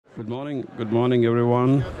Good morning,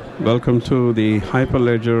 everyone. Welcome to the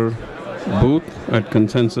Hyperledger booth at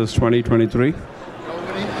Consensus 2023.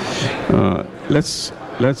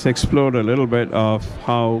 Let's explore a little bit of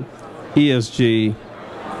how ESG,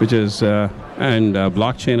 which is and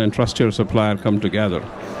blockchain and trust your supplier come together.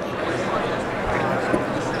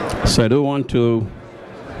 So I do want to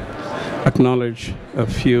acknowledge a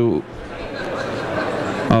few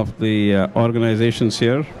of the organizations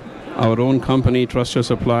here. Our own company, Trust Your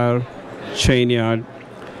Supplier, Chainyard,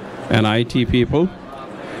 and IT people.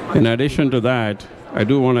 In addition to that, I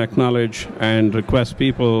do want to acknowledge and request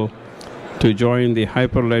people to join the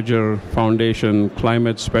Hyperledger Foundation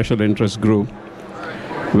Climate Special Interest Group,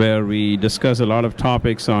 where we discuss a lot of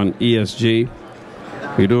topics on ESG.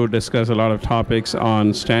 We do discuss a lot of topics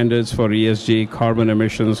on standards for ESG, carbon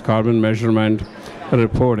emissions, carbon measurement,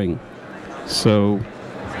 reporting. So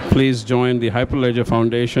please join the Hyperledger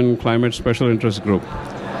Foundation Climate Special Interest Group.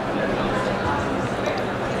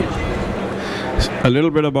 A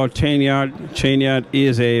little bit about Chainyard. Chainyard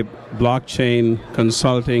is a blockchain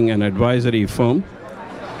consulting and advisory firm.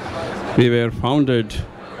 We were founded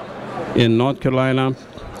in North Carolina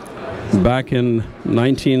back in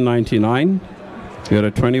 1999. We are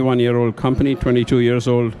a 21-year-old company, 22 years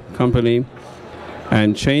old company,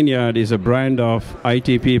 and Chainyard is a brand of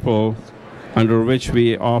IT people under which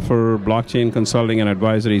we offer blockchain consulting and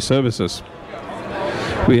advisory services.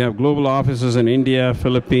 We have global offices in India,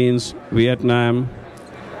 Philippines, Vietnam,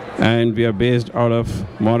 and we are based out of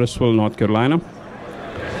Morrisville, North Carolina.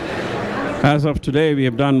 As of today, we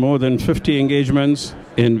have done more than 50 engagements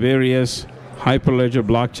in various Hyperledger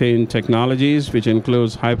blockchain technologies, which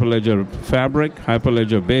includes Hyperledger Fabric,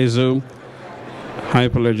 Hyperledger Besu,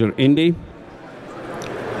 Hyperledger Indy.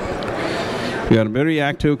 We are very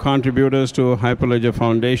active contributors to Hyperledger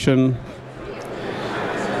Foundation,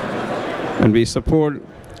 and we support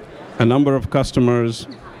a number of customers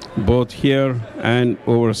both here and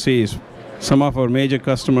overseas. Some of our major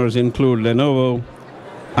customers include Lenovo,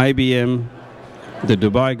 IBM, the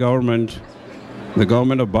Dubai government, the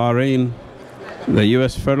government of Bahrain, the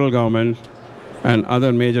US federal government, and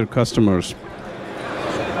other major customers.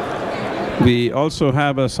 We also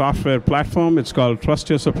have a software platform. It's called Trust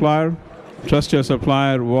Your Supplier. Trust Your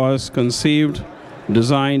Supplier was conceived,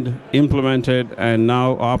 designed, implemented, and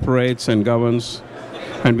now operates and governs,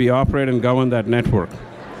 and we operate and govern that network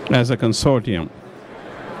as a consortium.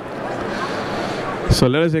 So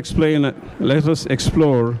let us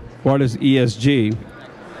explore what is ESG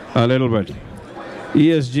a little bit.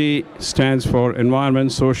 ESG stands for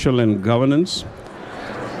Environment, Social, and Governance.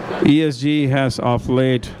 ESG has of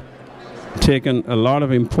late taken a lot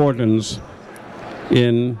of importance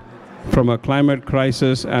from a climate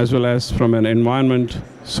crisis as well as from an environment,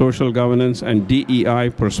 social governance, and DEI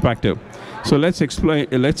perspective. So let's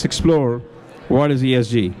explore what is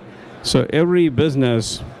ESG. So every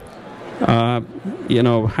business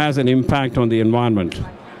has an impact on the environment.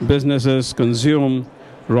 Businesses consume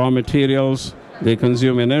raw materials, they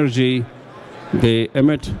consume energy, they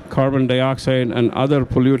emit carbon dioxide and other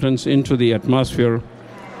pollutants into the atmosphere.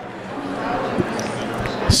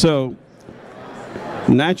 So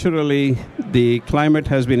naturally, the climate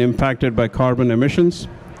has been impacted by carbon emissions,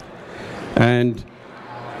 and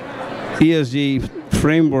ESG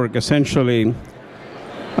framework essentially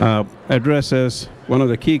addresses one of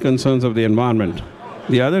the key concerns of the environment.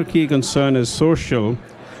 The other key concern is social.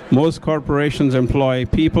 Most corporations employ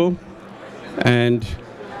people, and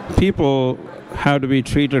people have to be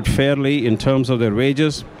treated fairly in terms of their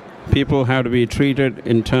wages. People have to be treated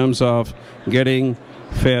in terms of getting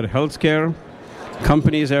fair health care.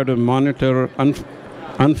 Companies have to monitor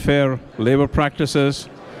unfair labor practices,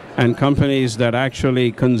 and companies that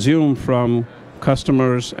actually consume from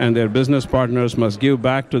customers and their business partners must give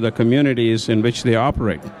back to the communities in which they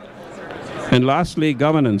operate. And lastly,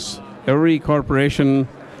 governance. Every corporation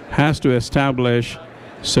has to establish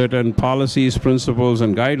certain policies, principles,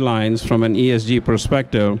 and guidelines from an ESG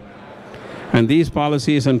perspective. And these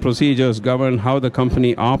policies and procedures govern how the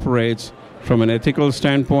company operates from an ethical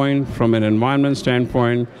standpoint, from an environment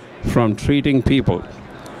standpoint, from treating people.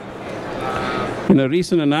 In a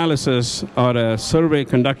recent analysis or a survey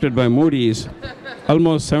conducted by Moody's,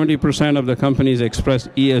 almost 70% of the companies expressed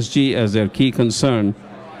ESG as their key concern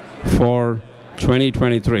for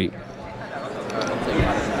 2023.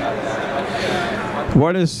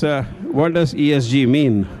 What does ESG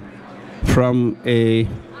mean from a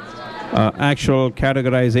actual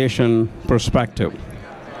categorization perspective?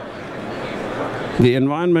 The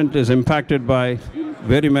environment is impacted by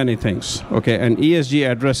very many things, okay, and ESG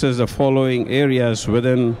addresses the following areas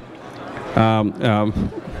within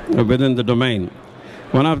the domain.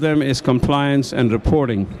 One of them is compliance and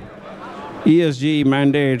reporting. ESG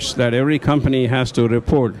mandates that every company has to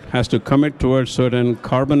report, has to commit towards certain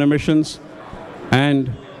carbon emissions,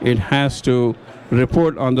 and it has to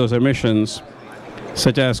report on those emissions,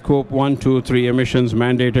 such as Scope 1, 2, 3 emissions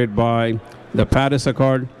mandated by the Paris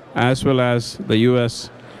Accord, as well as the US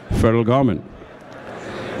federal government.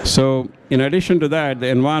 So in addition to that, the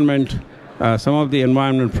environment, some of the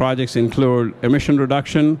environment projects include emission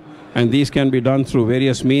reduction, and these can be done through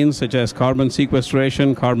various means, such as carbon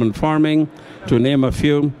sequestration, carbon farming, to name a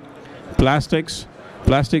few. Plastics.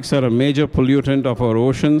 Plastics are a major pollutant of our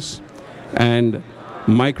oceans, and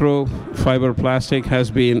microfiber plastic has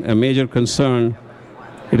been a major concern.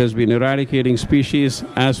 It has been eradicating species,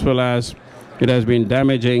 as well as it has been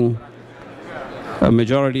damaging a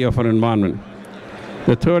majority of our environment.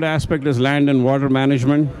 The third aspect is land and water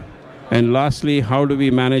management. And lastly, how do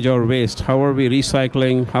we manage our waste? How are we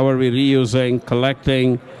recycling? How are we reusing,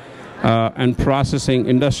 collecting, and processing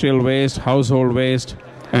industrial waste, household waste,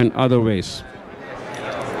 and other waste?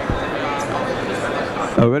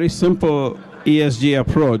 A very simple ESG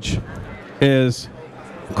approach is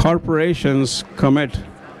corporations commit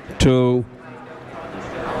to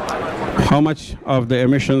how much of the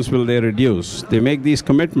emissions will they reduce. They make these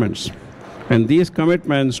commitments, and these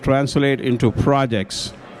commitments translate into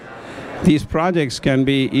projects. These projects can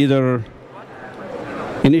be either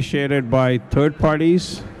initiated by third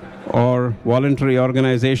parties or voluntary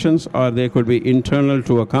organizations, or they could be internal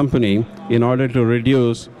to a company in order to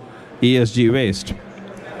reduce ESG waste.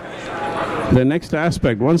 The next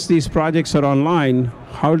aspect, once these projects are online,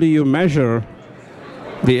 how do you measure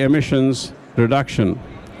the emissions reduction?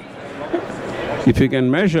 If you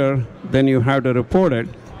can measure, then you have to report it,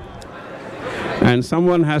 and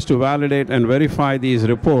someone has to validate and verify these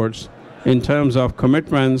reports in terms of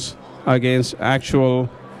commitments against actual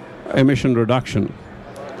emission reduction.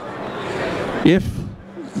 If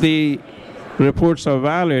the reports are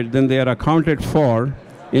valid, then they are accounted for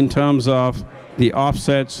in terms of the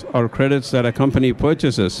offsets or credits that a company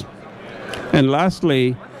purchases. And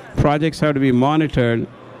lastly, projects have to be monitored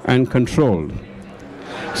and controlled.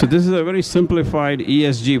 So this is a very simplified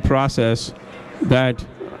ESG process that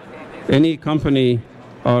any company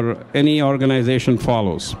or any organization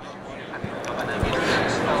follows.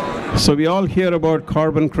 So we all hear about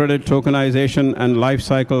carbon credit tokenization and life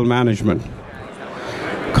cycle management.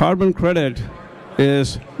 Carbon credit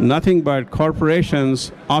is nothing but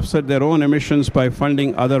corporations offset their own emissions by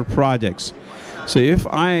funding other projects. So if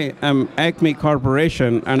I am Acme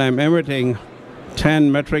Corporation and I'm emitting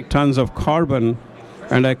 10 metric tons of carbon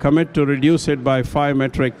and I commit to reduce it by 5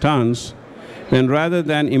 metric tons, then rather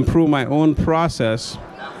than improve my own process,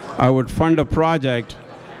 I would fund a project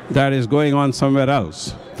that is going on somewhere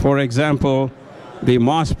else. For example, the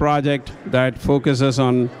Moss project that focuses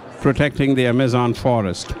on protecting the Amazon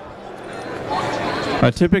forest.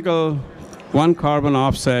 A typical 1 carbon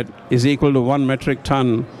offset is equal to 1 metric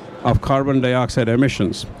ton of carbon dioxide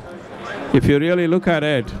emissions. If you really look at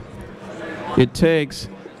it, it takes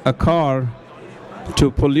a car to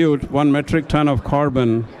pollute 1 metric ton of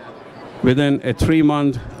carbon within a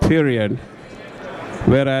 3-month period,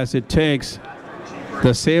 whereas it takes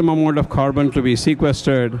the same amount of carbon to be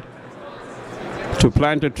sequestered. To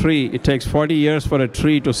plant a tree, it takes 40 years for a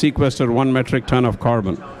tree to sequester 1 metric ton of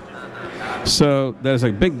carbon. So there's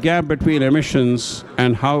a big gap between emissions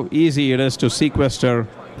and how easy it is to sequester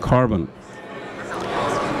carbon.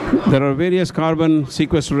 There are various carbon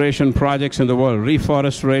sequestration projects in the world: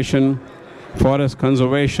 reforestation, forest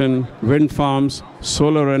conservation, wind farms,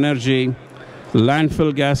 solar energy,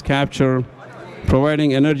 landfill gas capture,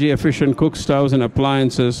 providing energy-efficient cook stoves and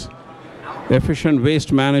appliances, efficient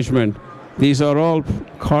waste management. These are all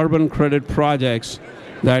carbon credit projects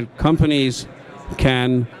that companies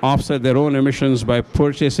can offset their own emissions by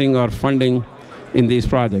purchasing or funding in these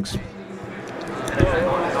projects.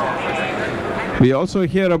 We also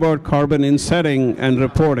hear about carbon insetting and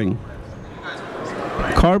reporting.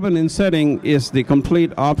 Carbon insetting is the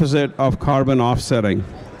complete opposite of carbon offsetting.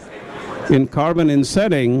 In carbon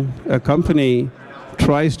insetting, a company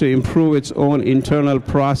tries to improve its own internal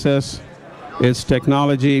process, its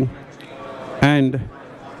technology, and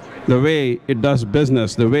the way it does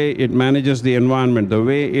business, the way it manages the environment, the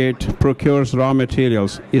way it procures raw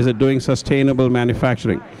materials. Is it doing sustainable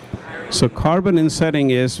manufacturing? So carbon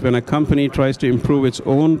insetting is when a company tries to improve its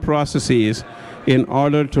own processes in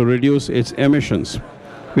order to reduce its emissions,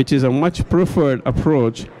 which is a much preferred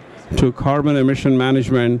approach to carbon emission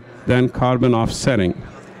management than carbon offsetting.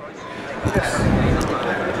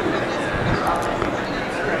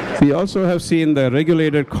 We also have seen the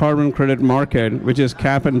regulated carbon credit market, which is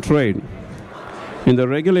cap and trade. In the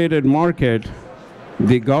regulated market,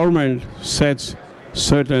 the government sets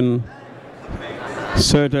certain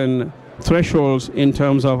thresholds in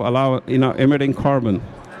terms of emitting carbon,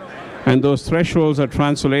 and those thresholds are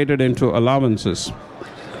translated into allowances.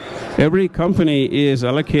 Every company is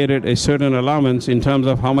allocated a certain allowance in terms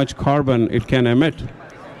of how much carbon it can emit,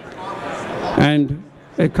 and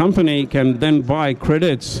a company can then buy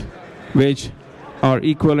credits which are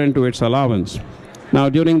equivalent to its allowance. Now,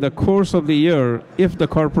 during the course of the year, if the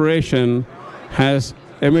corporation has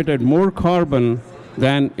emitted more carbon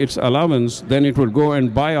than its allowance, then it would go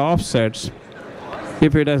and buy offsets.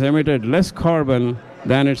 If it has emitted less carbon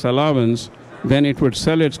than its allowance, then it would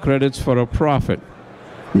sell its credits for a profit.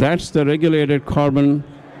 That's the regulated carbon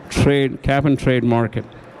trade, cap and trade market.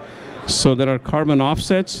 So there are carbon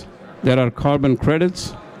offsets, there are carbon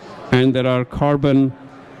credits, and there are carbon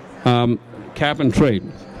cap and trade.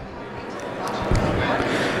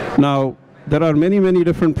 Now, there are many, many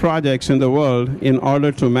different projects in the world in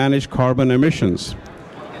order to manage carbon emissions.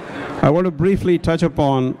 I want to briefly touch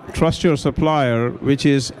upon Trust Your Supplier, which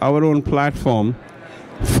is our own platform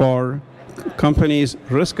for companies'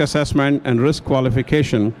 risk assessment and risk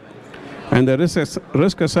qualification. And the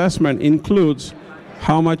risk assessment includes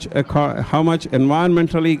how much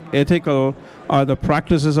environmentally ethical are the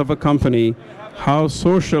practices of a company, how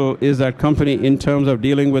social is that company in terms of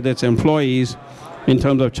dealing with its employees, in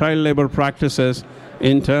terms of child labor practices,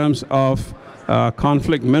 in terms of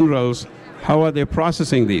conflict minerals, how are they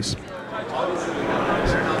processing these?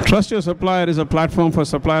 Trust Your Supplier is a platform for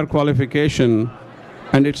supplier qualification,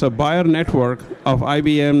 and it's a buyer network of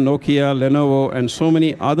IBM, Nokia, Lenovo, and so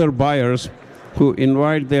many other buyers who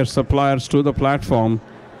invite their suppliers to the platform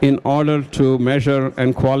in order to measure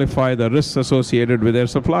and qualify the risks associated with their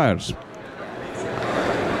suppliers.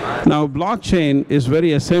 Now, blockchain is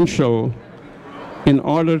very essential in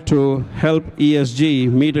order to help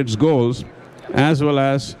ESG meet its goals, as well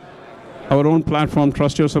as our own platform,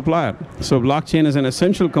 Trust Your Supplier. So blockchain is an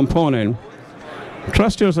essential component.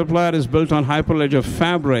 Trust Your Supplier is built on Hyperledger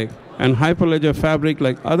Fabric, and Hyperledger Fabric,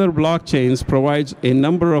 like other blockchains, provides a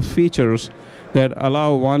number of features that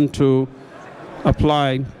allow one to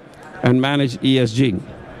apply and manage ESG.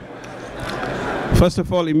 First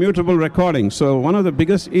of all, immutable recording. So one of the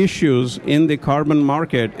biggest issues in the carbon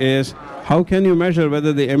market is how can you measure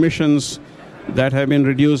whether the emissions that have been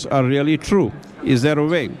reduced are really true? Is there a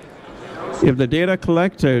way? If the data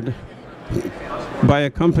collected by a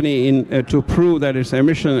company to prove that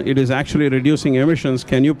it is actually reducing emissions,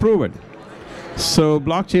 can you prove it? So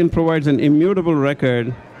blockchain provides an immutable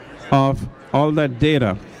record of all that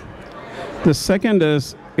data. The second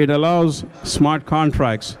is it allows smart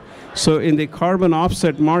contracts. So in the carbon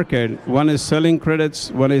offset market, one is selling credits,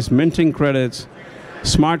 one is minting credits.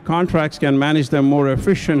 Smart contracts can manage them more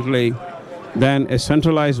efficiently than a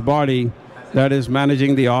centralized body that is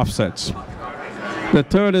managing the offsets. The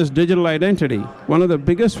third is digital identity. One of the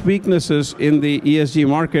biggest weaknesses in the ESG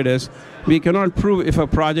market is we cannot prove if a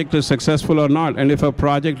project is successful or not, and if a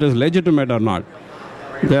project is legitimate or not.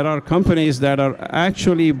 There are companies that are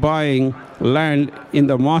actually buying land in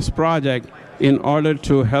the Moss project in order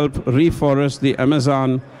to help reforest the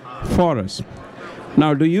Amazon forest.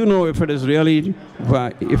 Now, do you know if it is really,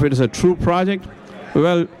 if it is a true project?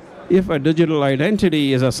 Well, if a digital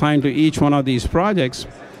identity is assigned to each one of these projects,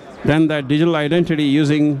 then that digital identity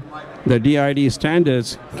using the DID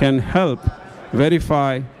standards can help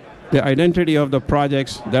verify the identity of the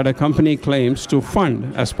projects that a company claims to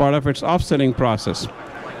fund as part of its offsetting process.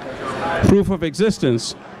 Proof of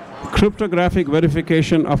existence, cryptographic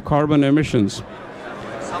verification of carbon emissions,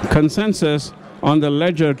 consensus on the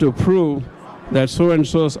ledger to prove that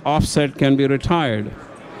so-and-so's offset can be retired,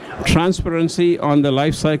 transparency on the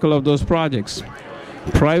life cycle of those projects,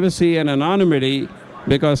 privacy and anonymity,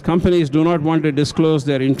 because companies do not want to disclose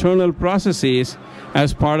their internal processes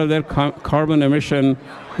as part of their carbon emission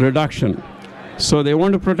reduction. So they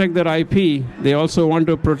want to protect their IP. They also want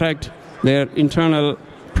to protect their internal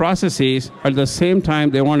processes. At the same time,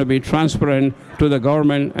 they want to be transparent to the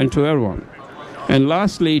government and to everyone. And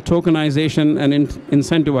lastly, tokenization and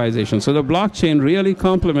incentivization. So the blockchain really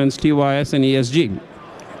complements TYS and ESG.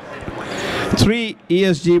 3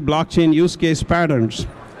 ESG blockchain use case patterns.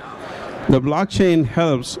 The blockchain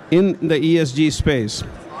helps in the ESG space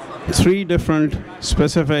 3 different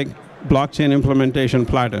specific blockchain implementation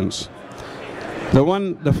patterns.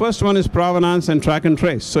 The first one is provenance and track and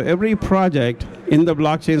trace. So every project in the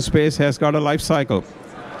blockchain space has got a life cycle.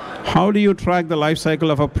 How do you track the life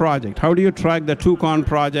cycle of a project? How do you track the Toucan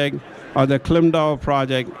project or the Klimdau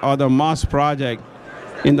project or the Moss project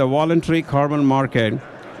in the voluntary carbon market?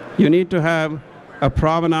 You need to have a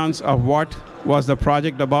provenance of what was the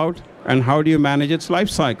project about, and how do you manage its life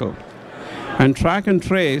cycle, and track and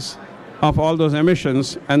trace of all those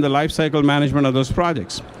emissions and the life cycle management of those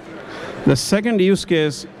projects. The second use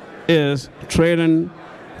case is training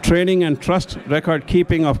and trust record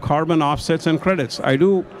keeping of carbon offsets and credits.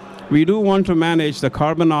 We do want to manage the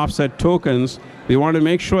carbon offset tokens. We want to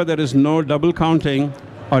make sure there is no double counting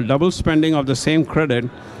or double spending of the same credit.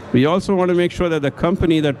 We also want to make sure that the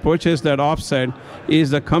company that purchased that offset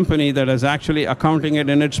is the company that is actually accounting it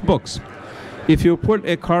in its books. If you put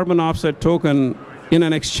a carbon offset token in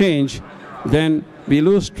an exchange, then we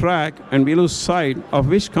lose track and we lose sight of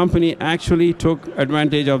which company actually took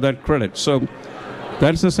advantage of that credit. So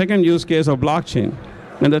that's the second use case of blockchain.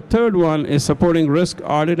 And the third one is supporting risk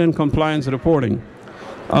audit and compliance reporting.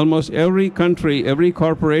 Almost every country, every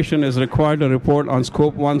corporation is required to report on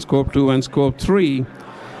Scope 1, Scope 2, and Scope 3,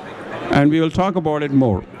 and we will talk about it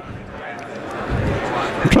more.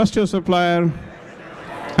 Trust your supplier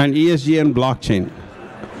and ESG and blockchain.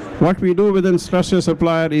 What we do within Trust Your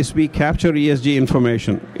Supplier is we capture ESG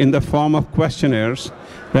information in the form of questionnaires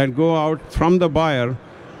that go out from the buyer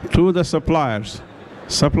to the suppliers.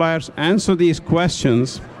 Suppliers answer these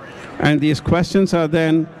questions, and these questions are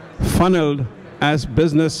then funneled as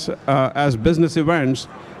business events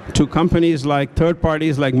to companies like third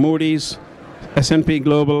parties like Moody's, S&P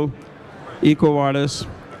Global, EcoVadis,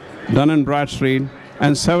 Dun & Bradstreet,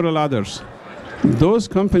 and several others. Those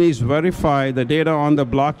companies verify the data on the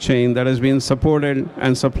blockchain that has been supported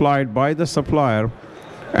and supplied by the supplier,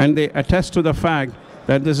 and they attest to the fact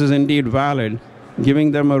that this is indeed valid,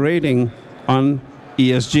 giving them a rating on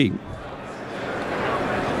ESG.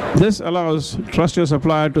 This allows Trust Your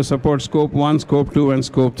Supplier to support Scope 1, Scope 2, and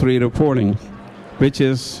Scope 3 reporting, which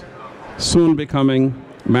is soon becoming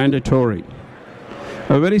mandatory.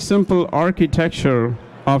 A very simple architecture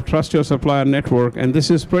of Trust Your Supplier network, and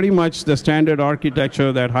this is pretty much the standard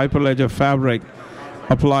architecture that Hyperledger Fabric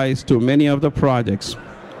applies to many of the projects.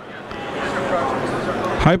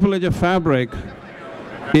 Hyperledger Fabric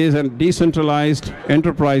is a decentralized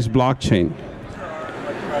enterprise blockchain.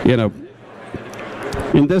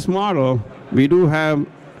 In this model, we do have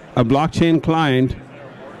a blockchain client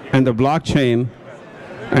and the blockchain,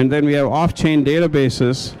 and then we have off-chain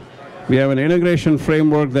databases. We have an integration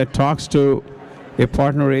framework that talks to a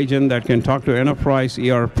partner agent that can talk to enterprise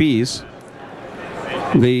ERPs.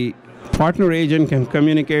 The partner agent can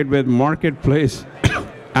communicate with marketplace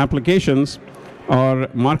applications or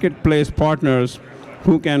marketplace partners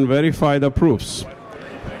who can verify the proofs,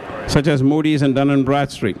 such as Moody's and Dun &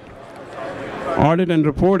 Bradstreet. Audit and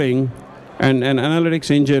reporting and an analytics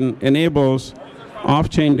engine enables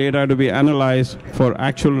off-chain data to be analyzed for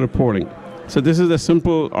actual reporting. So this is the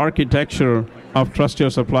simple architecture of Trust Your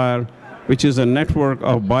Supplier, which is a network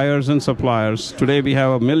of buyers and suppliers. Today we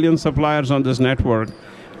have 1 million suppliers on this network,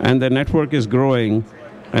 and the network is growing.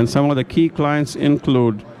 And some of the key clients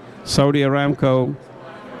include Saudi Aramco,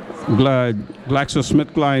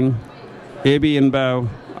 GlaxoSmithKline, AB InBev,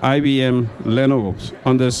 IBM, Lenovo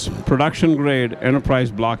on this production-grade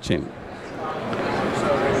enterprise blockchain.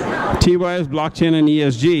 TYS blockchain and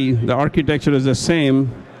ESG, the architecture is the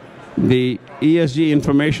same. The ESG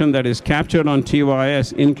information that is captured on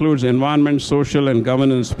TYS includes environment, social, and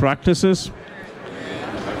governance practices.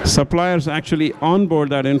 Suppliers actually onboard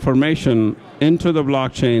that information into the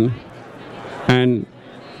blockchain, and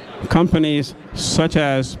companies such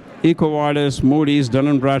as EcoVadis, Moody's,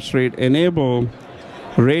 Dun & Bradstreet enable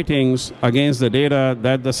ratings against the data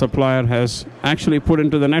that the supplier has actually put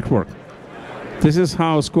into the network. This is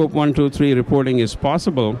how Scope 1, 2, 3 reporting is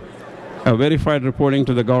possible, a verified reporting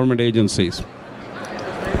to the government agencies.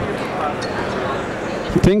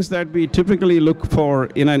 Things that we typically look for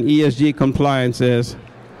in an ESG compliance is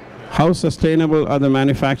how sustainable are the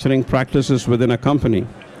manufacturing practices within a company?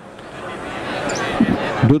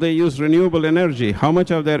 Do they use renewable energy? How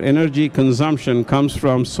much of their energy consumption comes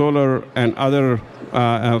from solar and other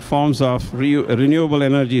forms of renewable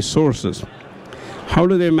energy sources? How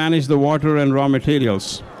do they manage the water and raw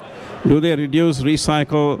materials? Do they reduce,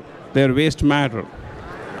 recycle their waste matter?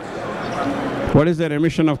 What is their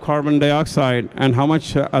emission of carbon dioxide, and how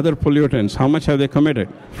much other pollutants? How much have they committed?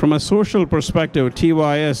 From a social perspective,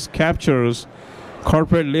 TYS captures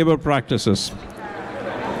corporate labor practices.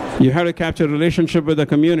 You have to capture relationship with the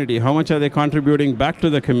community. How much are they contributing back to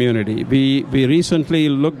the community? We recently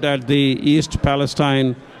looked at the East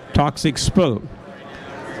Palestine toxic spill.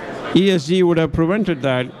 ESG would have prevented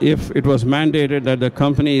that if it was mandated that the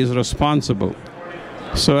company is responsible.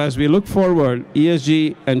 So as we look forward,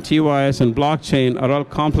 ESG and TYS and blockchain are all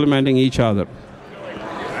complementing each other.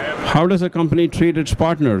 How does a company treat its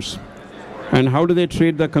partners? And how do they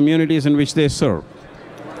treat the communities in which they serve?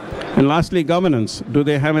 And lastly, governance. Do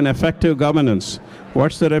they have an effective governance?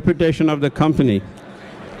 What's the reputation of the company?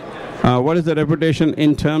 What is the reputation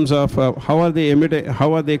in terms of how are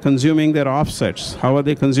they consuming their offsets? How are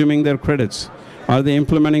they consuming their credits? Are they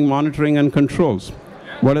implementing monitoring and controls?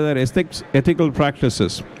 What are their ethical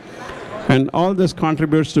practices? And all this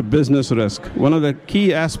contributes to business risk. One of the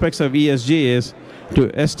key aspects of ESG is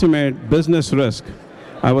to estimate business risk.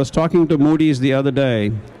 I was talking to Moody's the other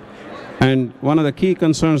day, and one of the key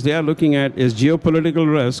concerns they are looking at is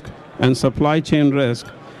geopolitical risk and supply chain risk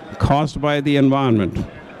caused by the environment.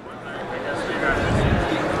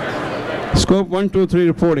 Scope 1, 2, 3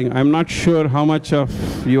 reporting. I'm not sure how much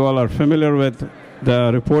of you all are familiar with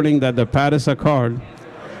the reporting that the Paris Accord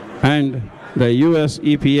and the US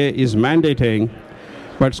EPA is mandating.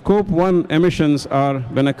 But Scope 1 emissions are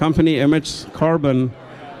when a company emits carbon,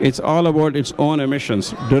 it's all about its own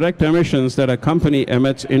emissions, direct emissions that a company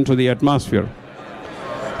emits into the atmosphere.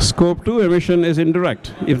 Scope 2 emission is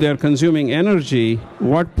indirect. If they are consuming energy,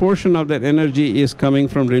 what portion of that energy is coming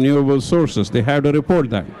from renewable sources? They have to report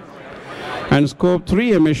that. And Scope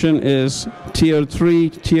 3 emission is Tier 3,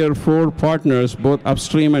 Tier 4 partners, both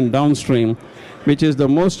upstream and downstream, which is the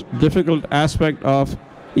most difficult aspect of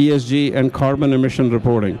ESG and carbon emission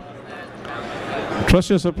reporting. Trust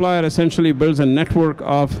Your Supplier essentially builds a network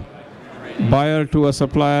of buyer to a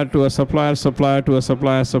supplier to a supplier, supplier to a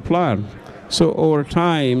supplier, supplier. So over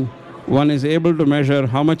time, one is able to measure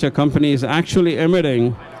how much a company is actually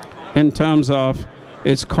emitting in terms of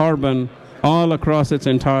its carbon all across its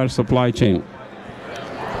entire supply chain.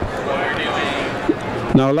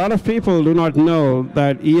 Now, a lot of people do not know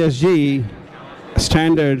that ESG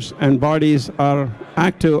standards and bodies are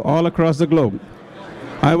active all across the globe.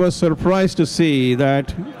 I was surprised to see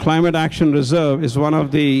that Climate Action Reserve is one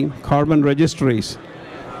of the carbon registries.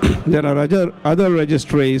 There are other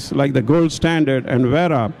registries like the Gold Standard and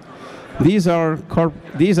Vera. These are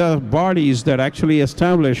bodies that actually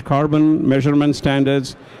establish carbon measurement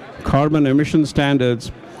standards, carbon emission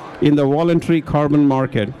standards in the voluntary carbon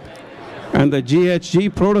market. And the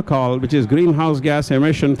GHG protocol, which is Greenhouse Gas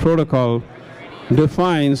Emission Protocol,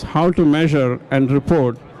 defines how to measure and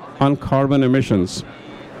report on carbon emissions.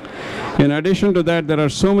 In addition to that, there are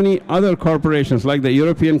so many other corporations like the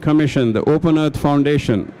European Commission, the Open Earth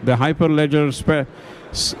Foundation, the Hyperledger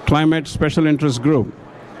Climate Special Interest Group,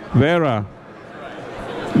 Vera,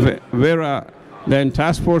 then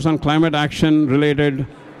Task Force on Climate Action related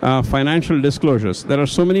financial disclosures. There are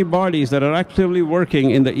so many bodies that are actively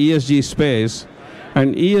working in the ESG space,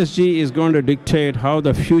 and ESG is going to dictate how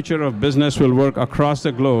the future of business will work across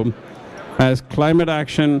the globe as climate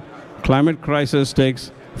action, climate crisis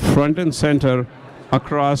takes front and center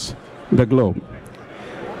across the globe.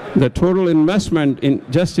 The total investment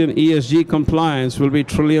just in ESG compliance will be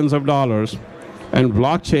trillions of dollars, and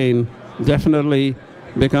blockchain definitely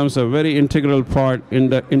becomes a very integral part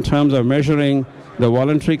in terms of measuring the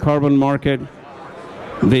voluntary carbon market,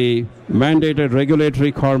 the mandated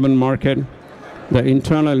regulatory carbon market, the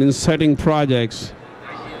internal insetting projects,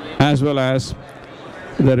 as well as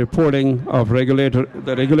the reporting of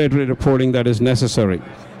regulatory reporting that is necessary.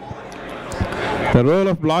 The role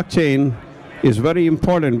of blockchain is very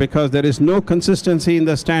important because there is no consistency in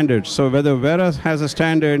the standards. So whether Vera has a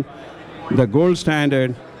standard, the Gold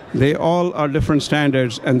Standard, they all are different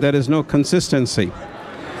standards, and there is no consistency.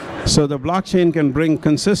 So the blockchain can bring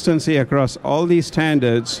consistency across all these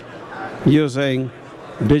standards using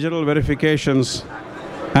digital verifications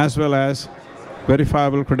as well as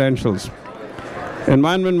verifiable credentials.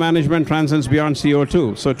 Environment management transcends beyond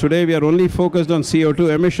CO2. So today we are only focused on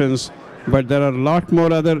CO2 emissions, but there are a lot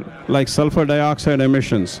more other, like sulfur dioxide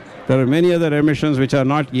emissions. There are many other emissions which are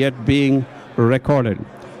not yet being recorded.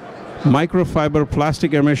 Microfiber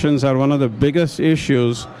plastic emissions are one of the biggest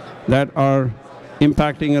issues that are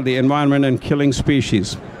impacting the environment and killing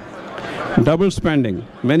species. Double spending.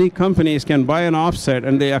 Many companies can buy an offset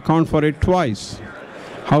and they account for it twice.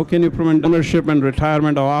 How can you prevent ownership and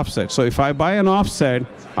retirement of offsets? So if I buy an offset,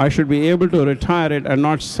 I should be able to retire it and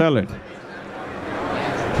not sell it.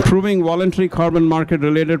 Proving voluntary carbon market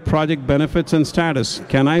related project benefits and status.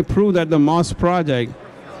 Can I prove that the Moss project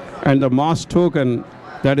and the Moss token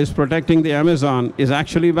that is protecting the Amazon is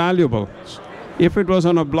actually valuable? If it was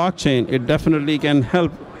on a blockchain, it definitely can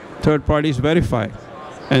help third parties verify.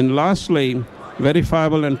 And lastly,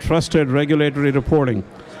 verifiable and trusted regulatory reporting.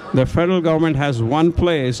 The federal government has one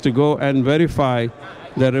place to go and verify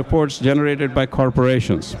the reports generated by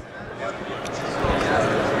corporations.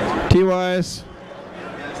 TYS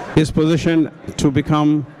is positioned to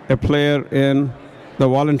become a player in the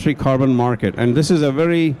voluntary carbon market. And this is a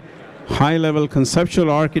very high-level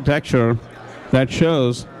conceptual architecture that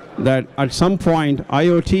shows that at some point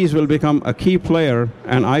IoTs will become a key player,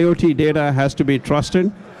 and IoT data has to be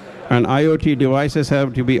trusted, and IoT devices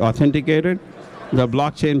have to be authenticated. The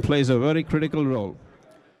blockchain plays a very critical role.